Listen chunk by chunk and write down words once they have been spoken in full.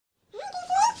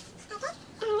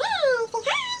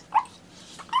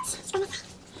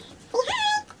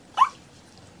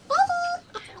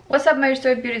What's up, my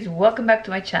restored beauties? Welcome back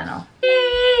to my channel.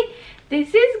 Hey,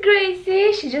 this is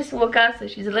Gracie. She just woke up, so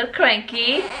she's a little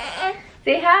cranky.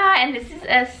 Say hi. And this is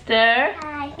Esther.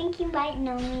 Hi, thank you for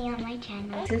knowing me on my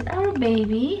channel. This is our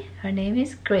baby. Her name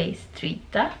is Grace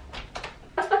Drita.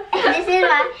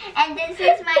 This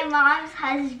is my mom's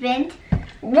husband.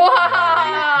 Wow!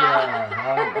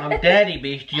 Yeah, I'm Daddy,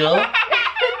 bestial.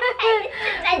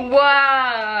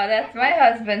 Wow, that's my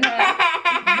husband, huh?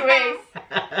 Grace,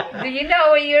 do you know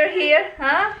why you're here,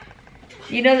 huh?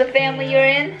 You know the family you're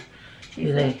in?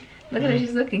 She's like, look at her,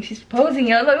 she's looking, she's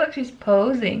posing. Oh, look, she's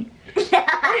posing.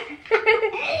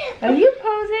 Are you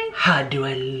posing? How do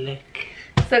I look?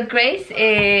 So Grace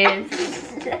is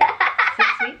 6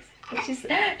 weeks.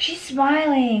 She's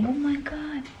smiling. Oh my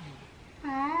God.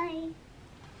 Hi.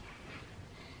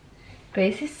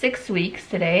 Grace is 6 weeks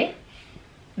today.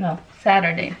 No,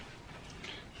 Saturday.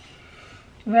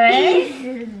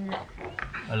 Right?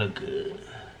 I look good.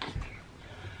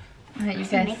 Alright, you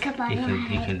guys. Makeup on my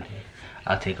head.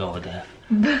 I'll take over that.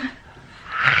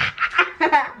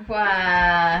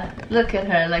 Wow. Look at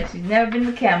her like she's never been in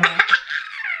the camera.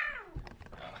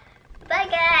 Bye,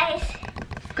 guys.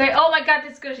 Great. Oh my God,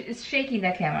 this girl is shaking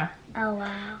that camera. Oh,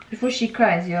 wow. Before she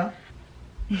cries, yo.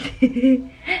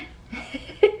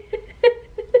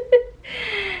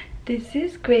 This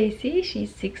is Gracie.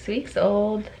 She's 6 weeks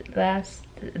old.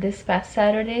 This past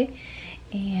Saturday,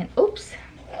 and oops,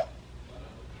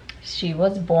 she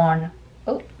was born.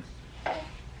 Oh,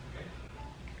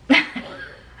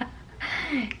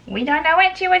 we don't know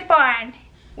when she was born.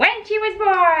 When she was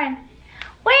born.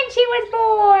 When she was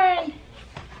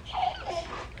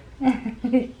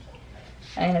born.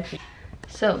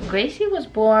 So Gracie was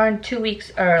born 2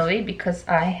 weeks early because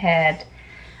I had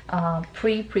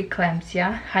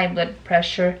preeclampsia, high blood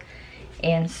pressure,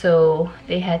 and so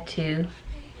they had to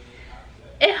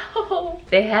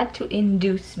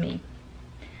induce me.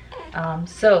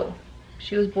 So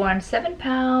she was born 7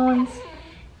 pounds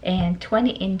and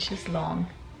 20 inches long.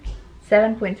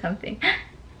 7 point something.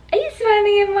 Are you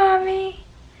smiling at mommy?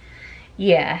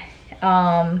 Yeah.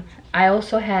 I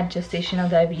also had gestational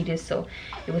diabetes, so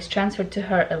it was transferred to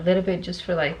her a little bit just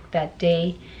for like that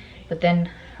day, but then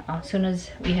as soon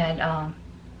as we had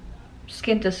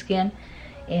skin to skin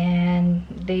and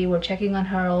they were checking on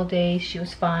her all day, she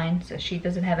was fine. So she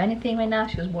doesn't have anything right now.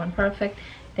 She was born perfect,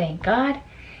 thank God.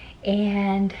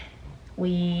 And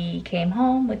we came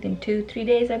home within 2-3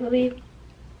 days, I believe.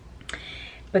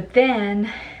 But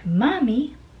then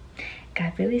mommy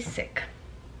got really sick.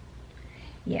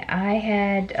 Yeah, I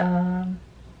had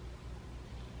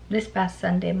this past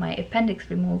Sunday my appendix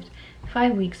removed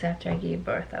 5 weeks after I gave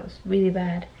birth. That was really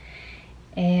bad.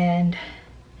 And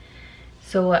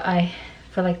so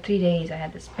for like 3 days I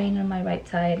had this pain on my right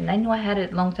side, and I knew I had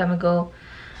it a long time ago,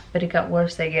 but it got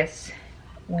worse, I guess,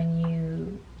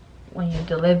 when you're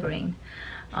delivering.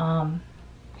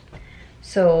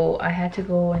 So I had to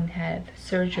go and have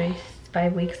surgery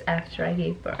 5 weeks after I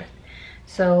gave birth.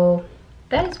 So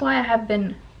that is why I have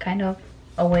been kind of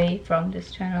away from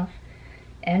this channel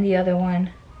and the other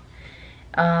one.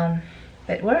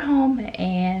 But we're home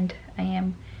and I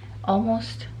am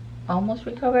almost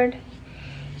recovered.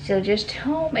 So just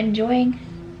home enjoying,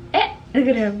 look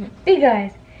at her big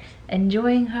eyes,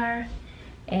 enjoying her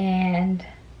and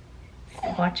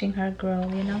watching her grow,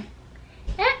 you know.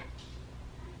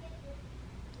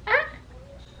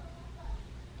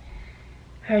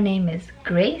 Her name is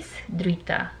Grace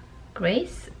Drita.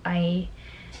 Grace, I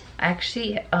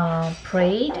actually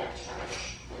prayed.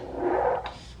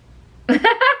 You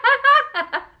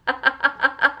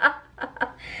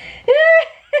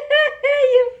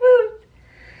pooped.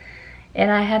 And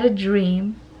I had a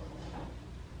dream.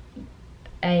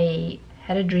 I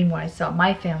had a dream where I saw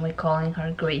my family calling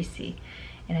her Gracie,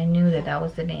 and I knew that that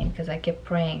was the name because I kept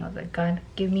praying. I was like, God,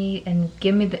 give me a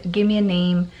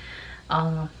name.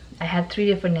 I had 3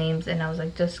 different names, and I was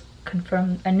like, just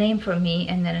confirm a name for me.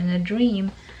 And then in a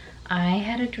dream, I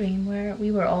had a dream where we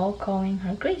were all calling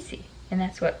her Gracie, and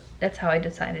that's how I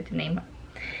decided to name her.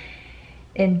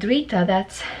 And Drita,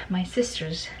 that's my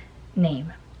sister's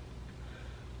name,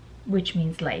 which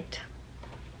means light.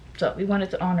 So we wanted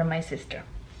to honor my sister.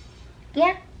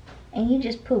 Yeah, and you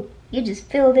just pooped. You just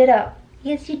filled it up.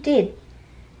 Yes, you did.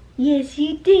 Yes,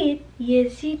 you did.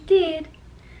 Yes, you did.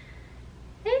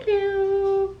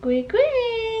 Hello,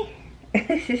 Gray.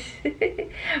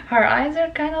 Her eyes are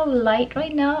kind of light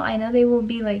right now. I know they will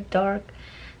be like dark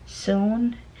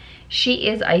soon. She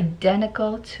is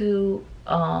identical to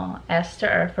Esther,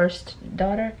 our first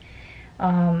daughter.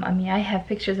 I mean, I have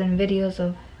pictures and videos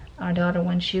of our daughter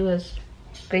when she was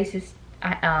Grace's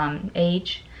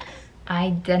age.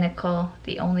 Identical.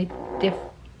 The only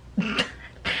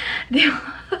the,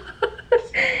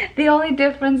 the only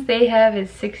difference they have is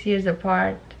 6 years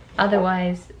apart.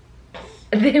 Otherwise,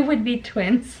 they would be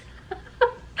twins.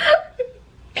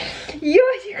 You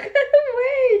gotta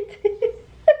wait.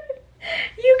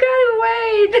 You gotta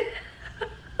wait.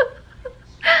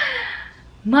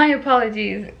 My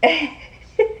apologies.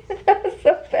 That was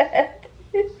so bad.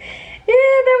 Yeah,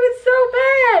 that was so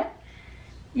bad.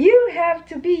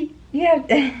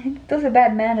 Those are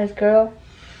bad manners, girl.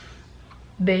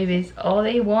 Babies, all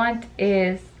they want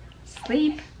is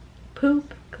sleep,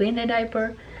 poop, clean their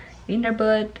diaper, clean their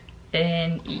butt,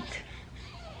 and eat.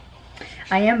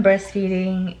 I am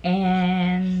breastfeeding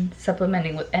and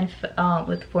supplementing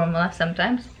with formula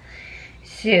sometimes.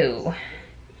 So,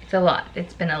 it's a lot.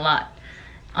 It's been a lot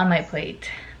on my plate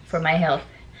for my health.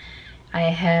 I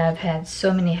have had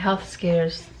so many health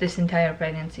scares. This entire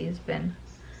pregnancy has been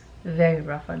very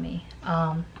rough on me.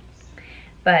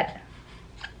 But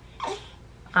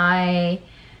I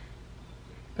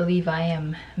believe I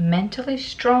am mentally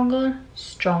stronger,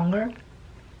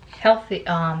 healthy.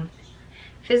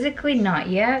 Physically not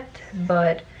yet,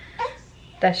 but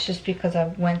that's just because I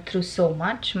went through so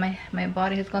much. My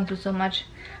body has gone through so much.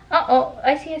 Uh-oh,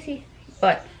 I see.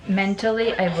 But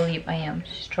mentally, I believe I am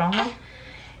stronger,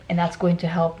 and that's going to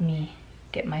help me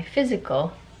get my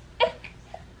physical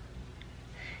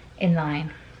in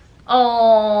line.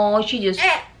 Oh, you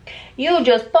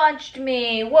just punched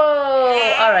me. Whoa.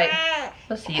 All right,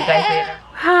 we'll see you guys later.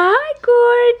 Hi,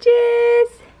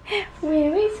 gorgeous.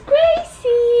 Where is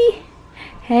Gracie?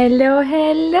 Hello.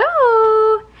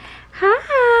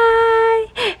 Hi.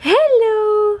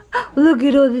 Hello. Look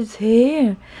at all this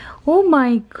hair. Oh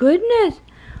my goodness.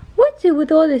 What's it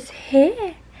with all this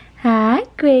hair? Hi,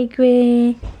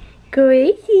 Gracie.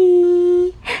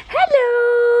 Hello.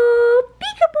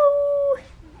 Peekaboo.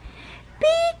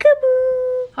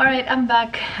 Alright, I'm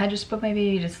back. I just put my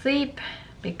baby to sleep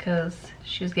because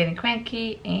she was getting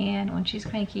cranky, and when she's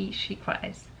cranky, she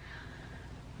cries.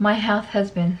 My health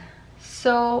has been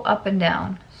so up and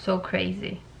down, so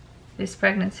crazy. This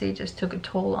pregnancy just took a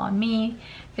toll on me,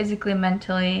 physically,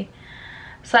 mentally,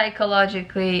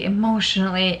 psychologically,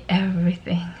 emotionally,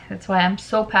 everything. That's why I'm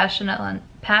so passionate on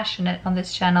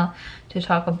this channel to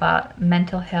talk about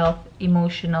mental health,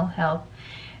 emotional health,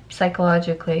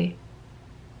 psychologically,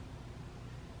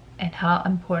 and how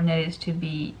important it is to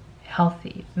be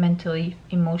healthy mentally,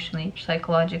 emotionally,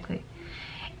 psychologically,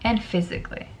 and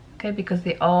physically. Okay, because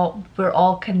we're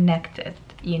all connected,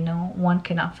 you know. One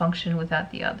cannot function without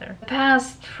the other. The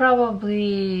past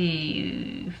probably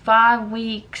 5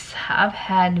 weeks, I've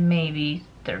had maybe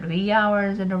 30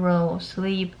 hours in a row of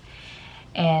sleep,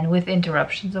 and with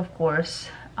interruptions, of course.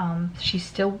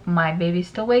 My baby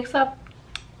still wakes up.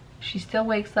 She still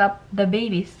wakes up. The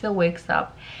baby still wakes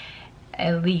up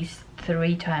at least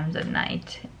 3 times a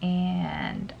night,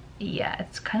 and yeah,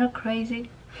 it's kind of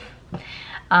crazy.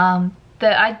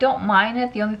 I don't mind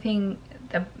it. The only thing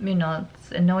that, you know,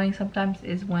 it's annoying sometimes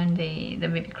is when the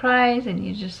baby cries and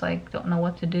you just like don't know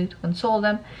what to do to console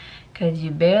them, because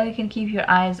you barely can keep your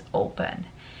eyes open.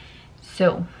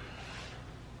 So,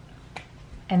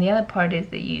 and the other part is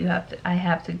that I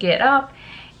have to get up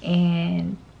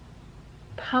and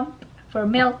pump for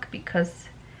milk, because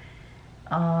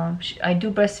I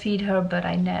do breastfeed her, but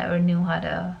I never knew how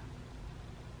to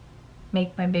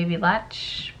make my baby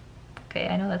latch. Okay,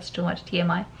 I know that's too much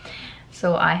TMI.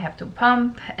 So I have to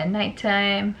pump at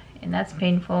nighttime, and that's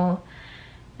painful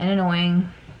and annoying,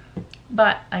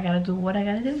 but I gotta do what I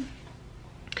gotta do.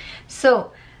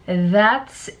 So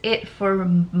that's it for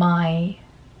my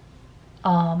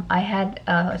I had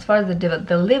as far as the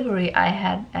delivery, I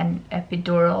had an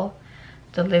epidural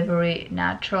delivery,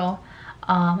 natural.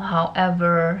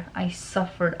 However, I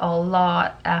suffered a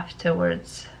lot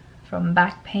afterwards from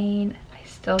back pain. I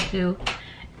still do.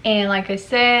 And like I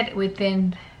said,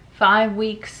 within 5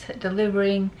 weeks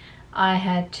delivering, I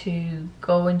had to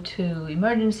go into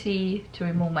emergency to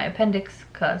remove my appendix,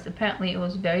 because apparently it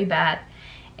was very bad,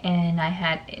 and I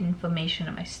had inflammation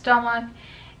in my stomach,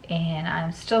 and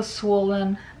I'm still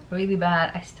swollen really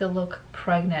bad. I still look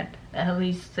pregnant at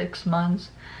least 6 months.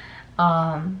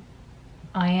 I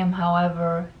am,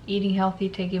 however, eating healthy,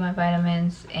 taking my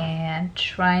vitamins, and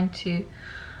trying to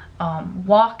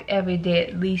walk every day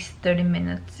at least 30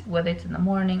 minutes, whether it's in the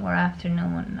morning or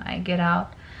afternoon when I get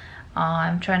out.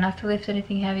 I'm trying not to lift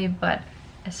anything heavy, but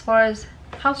as far as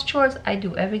house chores, I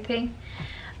do everything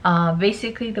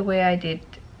basically the way I did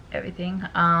everything.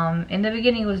 In the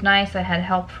beginning it was nice. I had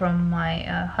help from my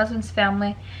husband's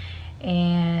family,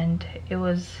 and it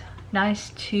was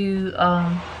nice to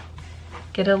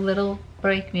get a little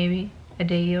break, maybe a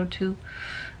day or two,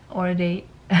 or a day.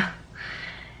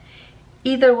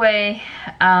 either way,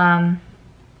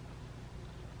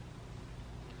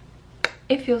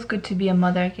 it feels good to be a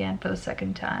mother again for the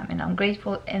second time, and I'm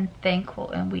grateful and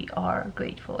thankful, and we are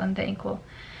grateful and thankful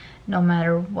no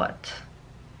matter what.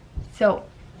 So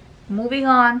moving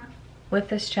on with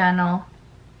this channel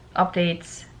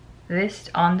updates,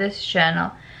 on this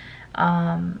channel,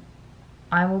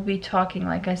 I will be talking,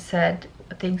 like I said,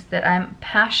 things that I'm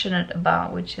passionate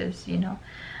about, which is, you know,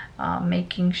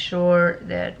 making sure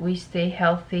that we stay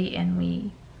healthy, and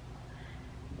we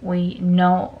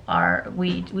know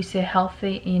we stay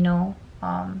healthy, you know,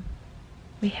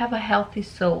 we have a healthy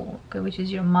soul, okay, which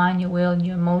is your mind, your will, and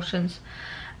your emotions,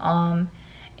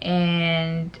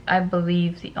 and I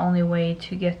believe the only way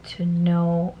to get to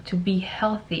know, to be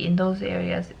healthy in those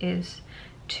areas, is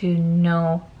to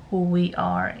know who we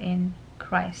are in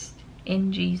Christ,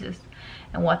 in Jesus,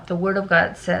 and what the Word of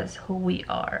God says who we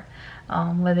are.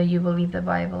 Whether you believe the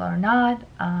Bible or not,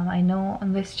 I know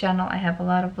on this channel I have a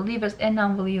lot of believers and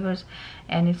non-believers,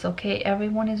 and it's okay,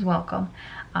 everyone is welcome.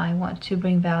 I want to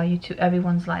bring value to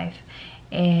everyone's life,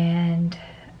 and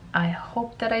I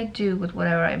hope that I do with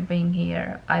whatever I bring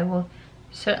here. I will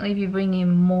certainly be bringing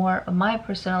more of my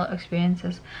personal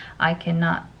experiences. I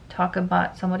cannot talk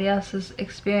about somebody else's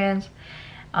experience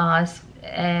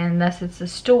unless it's a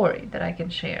story that I can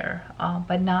share,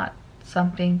 but not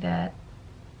something that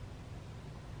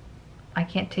I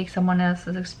can't take someone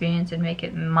else's experience and make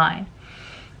it mine,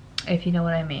 if you know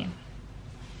what I mean.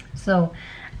 So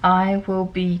I will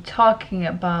be talking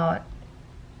about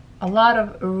a lot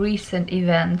of recent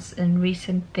events and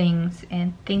recent things,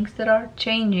 and things that are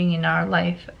changing in our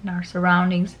life, in our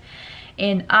surroundings,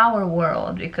 in our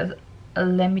world, because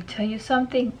let me tell you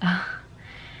something,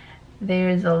 there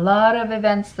is a lot of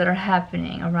events that are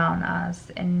happening around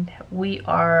us, and we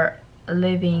are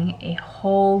living a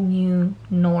whole new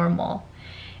normal.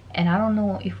 And I don't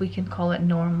know if we can call it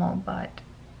normal, but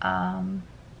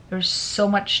there's so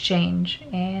much change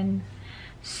and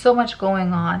so much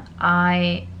going on.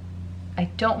 I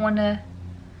want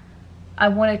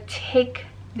to take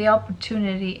the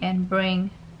opportunity and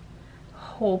bring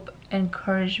hope,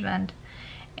 encouragement,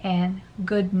 and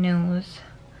good news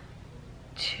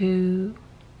to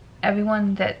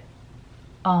everyone that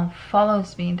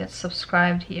follows me, that's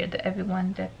subscribed here, that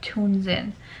everyone that tunes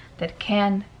in, that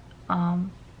can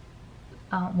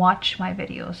watch my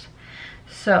videos.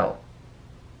 So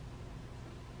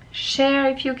share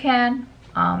if you can,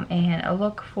 and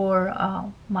look for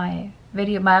my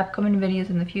upcoming videos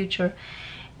in the future,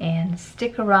 and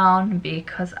stick around,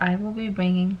 because I will be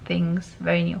bringing things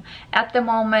very new. At the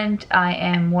moment I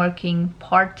am working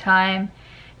part-time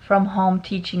from home,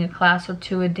 teaching a class or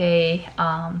two a day,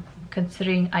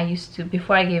 considering I used to,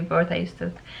 before I gave birth,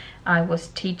 I was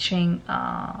teaching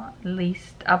at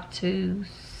least up to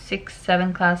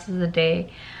 6-7 classes a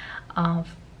day,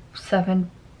 7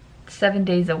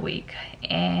 days a week,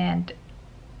 and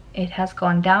it has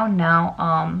gone down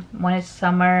now. When it's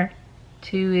summer,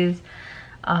 two is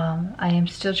I am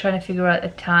still trying to figure out a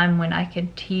time when I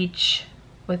can teach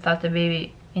without the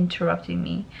baby interrupting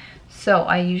me. So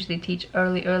I usually teach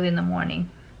early in the morning.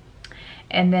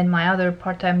 And then my other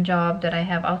part-time job that I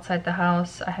have outside the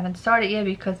house, I haven't started yet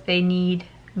because they need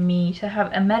me to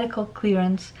have a medical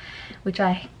clearance, which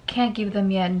I can't give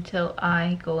them yet until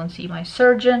I go and see my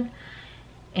surgeon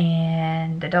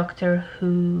and the doctor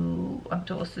who I'm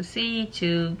supposed to see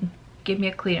to give me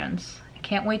a clearance. I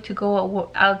can't wait to go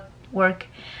out work.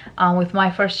 With my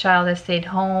first child, I stayed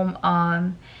home.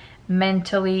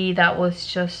 Mentally, that was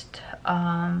just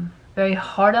very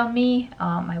hard on me.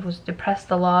 I was depressed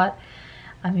a lot.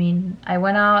 I mean, I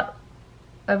went out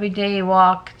every day,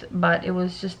 walked, but it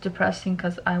was just depressing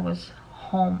because I was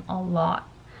home a lot.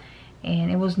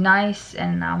 And it was nice,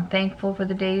 and I'm thankful for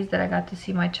the days that I got to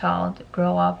see my child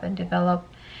grow up and develop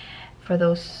for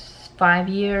those 5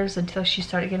 years until she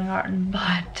started kindergarten.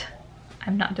 But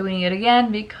I'm not doing it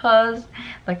again because,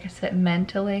 like I said,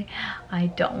 mentally, I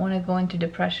don't want to go into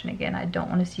depression again. I don't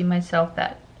want to see myself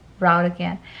that route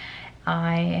again.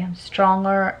 I am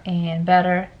stronger and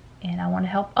better, and I want to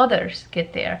help others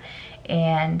get there.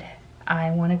 And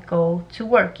I want to go to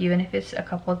work, even if it's a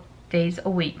couple of days a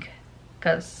week,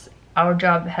 because our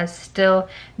job has still,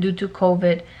 due to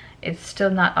COVID, it's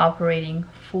still not operating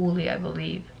fully, I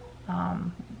believe.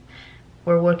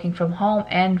 We're working from home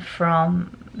and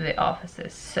from the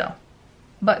offices. So,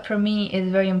 but for me,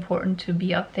 it's very important to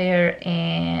be out there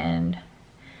and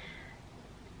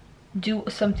do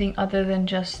something other than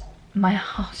just my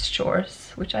house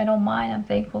chores, which I don't mind, I'm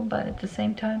thankful, but at the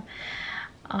same time,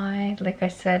 like I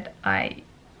said, I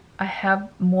have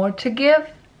more to give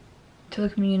to the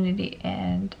community,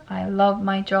 and I love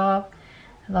my job.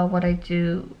 I love what I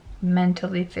do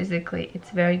mentally, physically. It's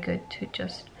very good to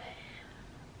just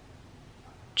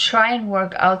try and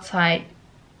work outside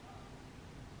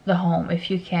the home if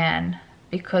you can,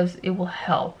 because it will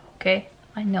help. Okay,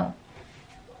 I know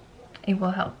it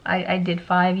will help. I did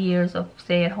 5 years of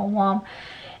stay-at-home mom,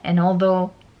 and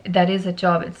although that is a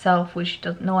job itself, which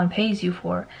no one pays you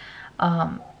for,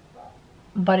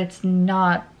 but it's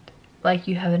not like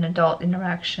you have an adult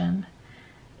interaction.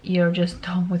 You're just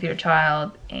home with your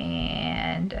child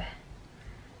and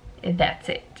that's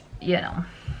it, you know.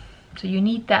 So you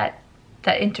need that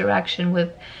interaction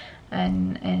with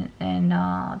and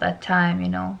that time, you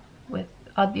know, with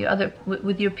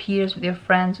with your peers, with your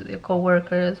friends, with your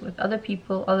co-workers, with other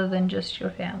people other than just your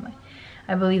family.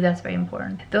 I believe that's very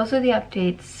important. Those are the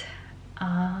updates.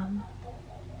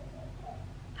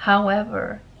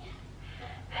 However,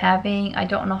 I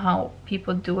don't know how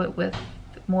people do it with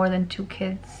more than 2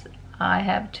 kids. I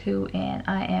have 2 and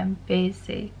I am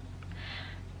busy.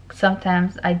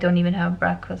 Sometimes I don't even have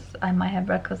breakfast. I might have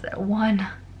breakfast at 1,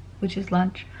 which is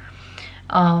lunch.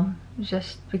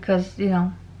 Just because, you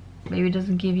know, maybe it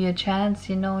doesn't give you a chance,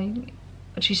 you know.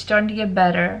 But she's starting to get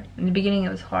better. In the beginning it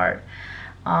was hard.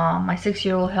 My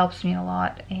 6-year-old helps me a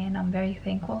lot and I'm very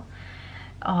thankful.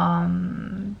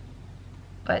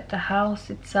 But the house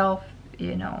itself,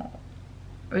 you know,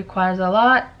 requires a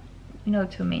lot, you know,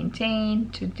 to maintain,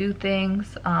 to do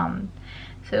things.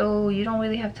 So you don't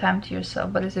really have time to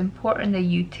yourself, but it's important that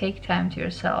you take time to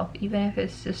yourself, even if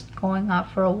it's just going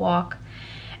out for a walk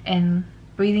and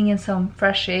breathing in some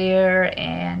fresh air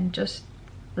and just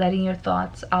letting your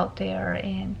thoughts out there,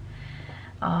 and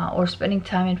or spending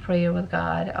time in prayer with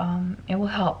God. It will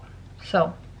help,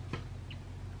 so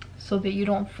that you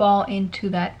don't fall into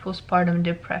that postpartum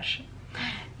depression,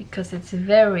 because it's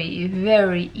very,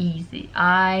 very easy.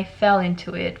 I fell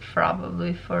into it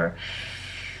probably for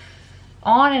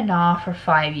on and off for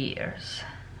 5 years,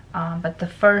 but the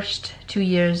first 2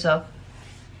 years of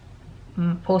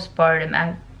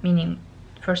postpartum, meaning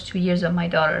first 2 years of my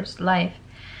daughter's life,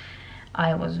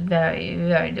 I was very,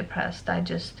 very depressed. I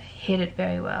just hid it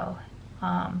very well.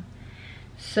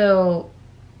 So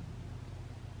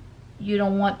you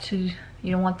don't want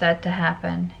that to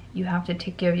happen. You have to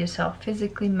take care of yourself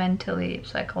physically, mentally,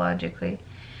 psychologically,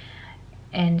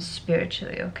 and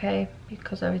spiritually, okay?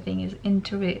 Because everything is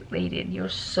interrelated. Your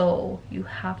soul, you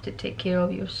have to take care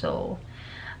of your soul,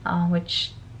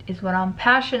 which is what I'm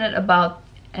passionate about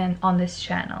and on this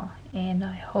channel. And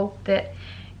I hope that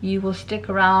you will stick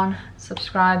around,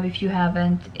 subscribe if you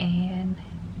haven't, and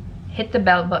hit the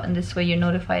bell button. This way you're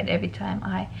notified every time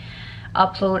I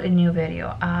upload a new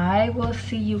video. I will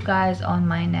see you guys on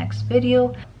my next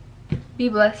video. Be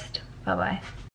blessed. Bye bye.